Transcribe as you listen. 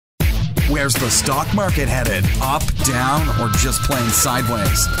Where's the stock market headed? Up, down, or just plain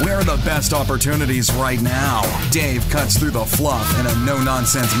sideways? Where are the best opportunities right now? Dave cuts through the fluff in a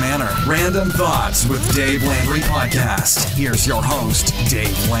no-nonsense manner. Random Thoughts with Dave Landry podcast. Here's your host,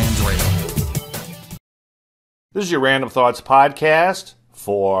 Dave Landry. This is your Random Thoughts podcast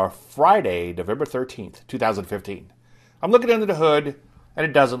for Friday, November 13th, 2015. I'm looking under the hood, and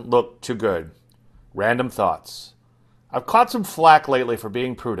it doesn't look too good. Random Thoughts. I've caught some flack lately for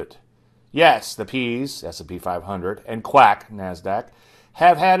being prudent. Yes, the P's, S&P 500, and Quack, NASDAQ,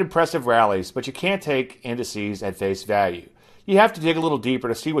 have had impressive rallies, but you can't take indices at face value. You have to dig a little deeper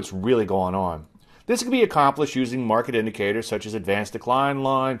to see what's really going on. This can be accomplished using market indicators such as advanced decline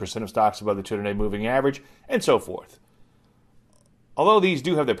line, percent of stocks above the 200-day moving average, and so forth. Although these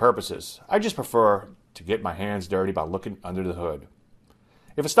do have their purposes, I just prefer to get my hands dirty by looking under the hood.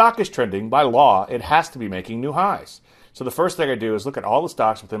 If a stock is trending, by law, it has to be making new highs. So the first thing I do is look at all the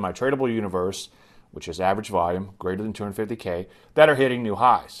stocks within my tradable universe, which is average volume, greater than 250K, that are hitting new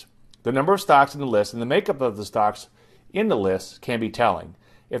highs. The number of stocks in the list and the makeup of the stocks in the list can be telling.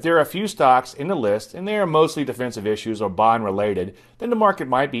 If there are a few stocks in the list and they are mostly defensive issues or bond related, then the market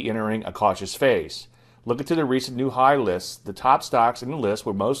might be entering a cautious phase. Look into the recent new high lists. The top stocks in the list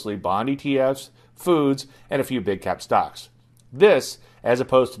were mostly bond ETFs, foods, and a few big cap stocks. This, as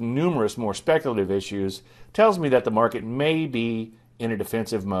opposed to numerous more speculative issues, tells me that the market may be in a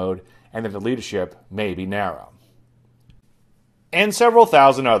defensive mode and that the leadership may be narrow. And several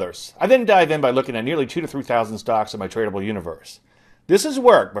thousand others. I then dive in by looking at nearly 2,000 to 3,000 stocks in my tradable universe. This is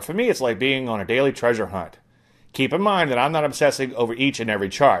work, but for me it's like being on a daily treasure hunt. Keep in mind that I'm not obsessing over each and every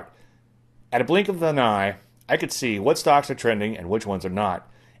chart. At a blink of an eye, I could see what stocks are trending and which ones are not.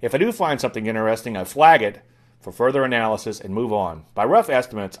 If I do find something interesting, I flag it for further analysis and move on. By rough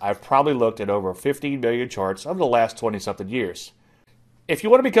estimates, I've probably looked at over 15 million charts over the last 20-something years. If you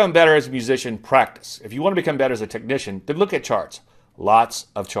want to become better as a musician, practice. If you want to become better as a technician, then look at charts. Lots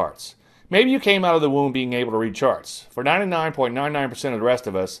of charts. Maybe you came out of the womb being able to read charts. For 99.99% of the rest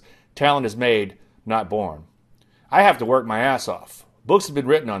of us, talent is made, not born. I have to work my ass off. Books have been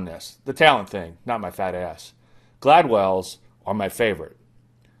written on this. The talent thing, not my fat ass. Gladwell's are my favorite.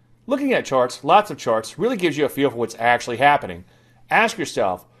 Looking at charts, lots of charts, really gives you a feel for what's actually happening. Ask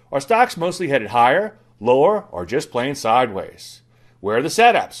yourself, are stocks mostly headed higher, lower, or just plain sideways? Where are the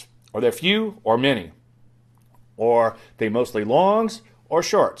setups? Are there few or many? Or are they mostly longs or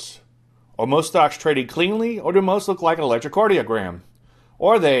shorts? Are most stocks trading cleanly, or do most look like an electrocardiogram?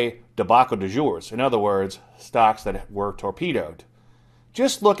 Or are they debacle du jours? In other words, stocks that were torpedoed.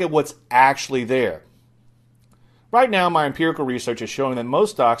 Just look at what's actually there. Right now, my empirical research is showing that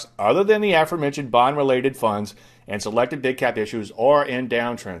most stocks, other than the aforementioned bond-related funds and selected big-cap issues, are in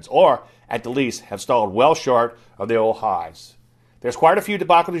downtrends, or, at the least, have stalled well short of their old highs. There's quite a few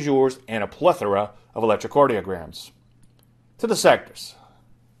debacle du jours and a plethora of electrocardiograms. To the sectors.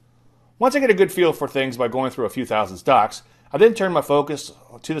 Once I get a good feel for things by going through a few thousand stocks, I then turn my focus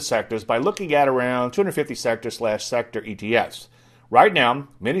to the sectors by looking at around 250 sector/sector ETFs. Right now,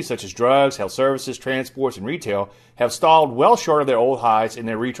 many such as drugs, health services, transports, and retail have stalled well short of their old highs in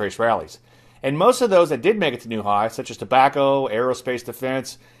their retrace rallies. And most of those that did make it to new highs, such as tobacco, aerospace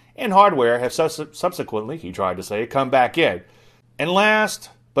defense, and hardware, have subsequently, he tried to say, come back in. And last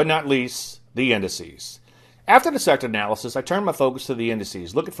but not least, the indices. After the sector analysis, I turned my focus to the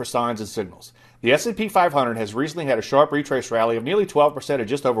indices, looking for signs and signals. The S&P 500 has recently had a sharp retrace rally of nearly 12% in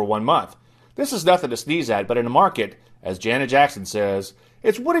just over 1 month. This is nothing to sneeze at, but in the market, as Janet Jackson says,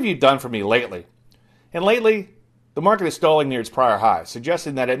 it's what have you done for me lately? And lately, the market is stalling near its prior highs,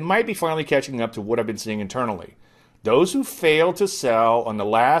 suggesting that it might be finally catching up to what I've been seeing internally. Those who failed to sell on the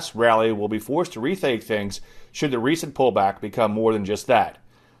last rally will be forced to rethink things should the recent pullback become more than just that.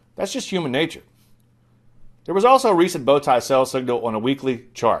 That's just human nature. There was also a recent bow tie sell signal on a weekly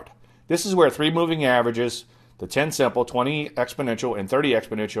chart. This is where 3 moving averages, the 10 simple, 20 exponential, and 30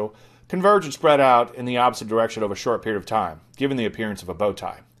 exponential, converge and spread out in the opposite direction over a short period of time, giving the appearance of a bow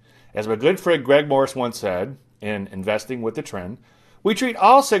tie. As my good friend Greg Morris once said, in Investing with the Trend, we treat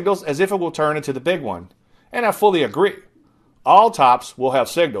all signals as if it will turn into the big one. And I fully agree. All tops will have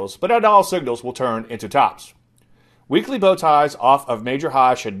signals, but not all signals will turn into tops. Weekly bow ties off of major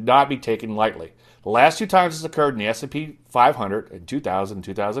highs should not be taken lightly. The last 2 times this occurred in the S&P 500 in 2000 and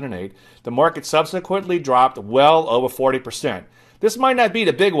 2008, the market subsequently dropped well over 40%. This might not be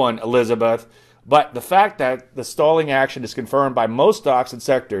the big one, Elizabeth, but the fact that the stalling action is confirmed by most stocks and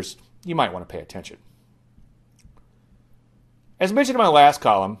sectors, you might want to pay attention. As mentioned in my last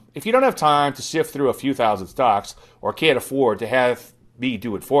column, if you don't have time to sift through a few thousand stocks or can't afford to have me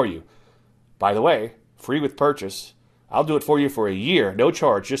do it for you, by the way, free with purchase, I'll do it for you for a year, no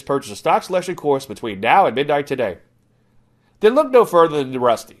charge. Just purchase a stock selection course between now and midnight today. Then look no further than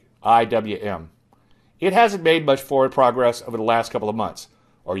Rusty, IWM. It hasn't made much forward progress over the last couple of months,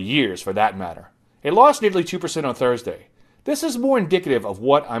 or years for that matter. It lost nearly 2% on Thursday. This is more indicative of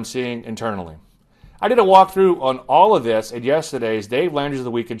what I'm seeing internally. I did a walkthrough on all of this in yesterday's Dave Landry's of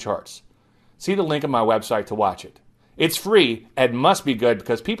the Week in Charts. See the link on my website to watch it. It's free and must be good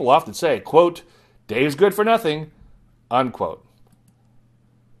because people often say, quote, Dave's good for nothing, unquote.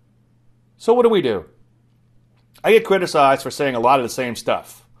 So what do? I get criticized for saying a lot of the same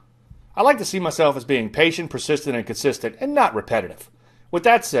stuff. I like to see myself as being patient, persistent, and consistent, and not repetitive. With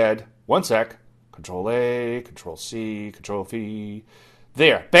that said, one sec. Control-A, Control-C, Control-V.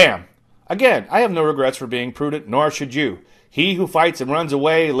 There, bam. Again, I have no regrets for being prudent, nor should you. He who fights and runs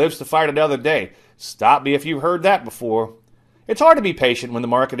away lives to fight another day. Stop me if you've heard that before. It's hard to be patient when the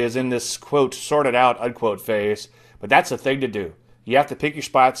market is in this, quote, sorted out, unquote, phase, but that's the thing to do. You have to pick your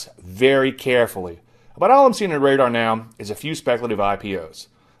spots very carefully. About all I'm seeing on the radar now is a few speculative IPOs.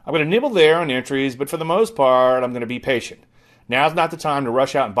 I'm going to nibble there on entries, but for the most part, I'm going to be patient. Now's not the time to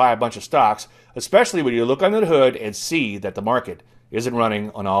rush out and buy a bunch of stocks, especially when you look under the hood and see that the market isn't running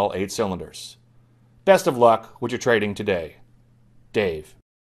on all 8 cylinders. Best of luck with your trading today. Dave.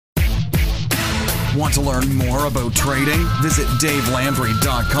 Want to learn more about trading? Visit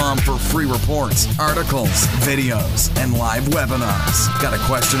DaveLandry.com for free reports, articles, videos, and live webinars. Got a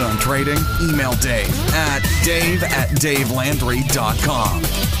question on trading? Email Dave at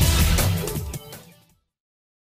dave@davelandry.com.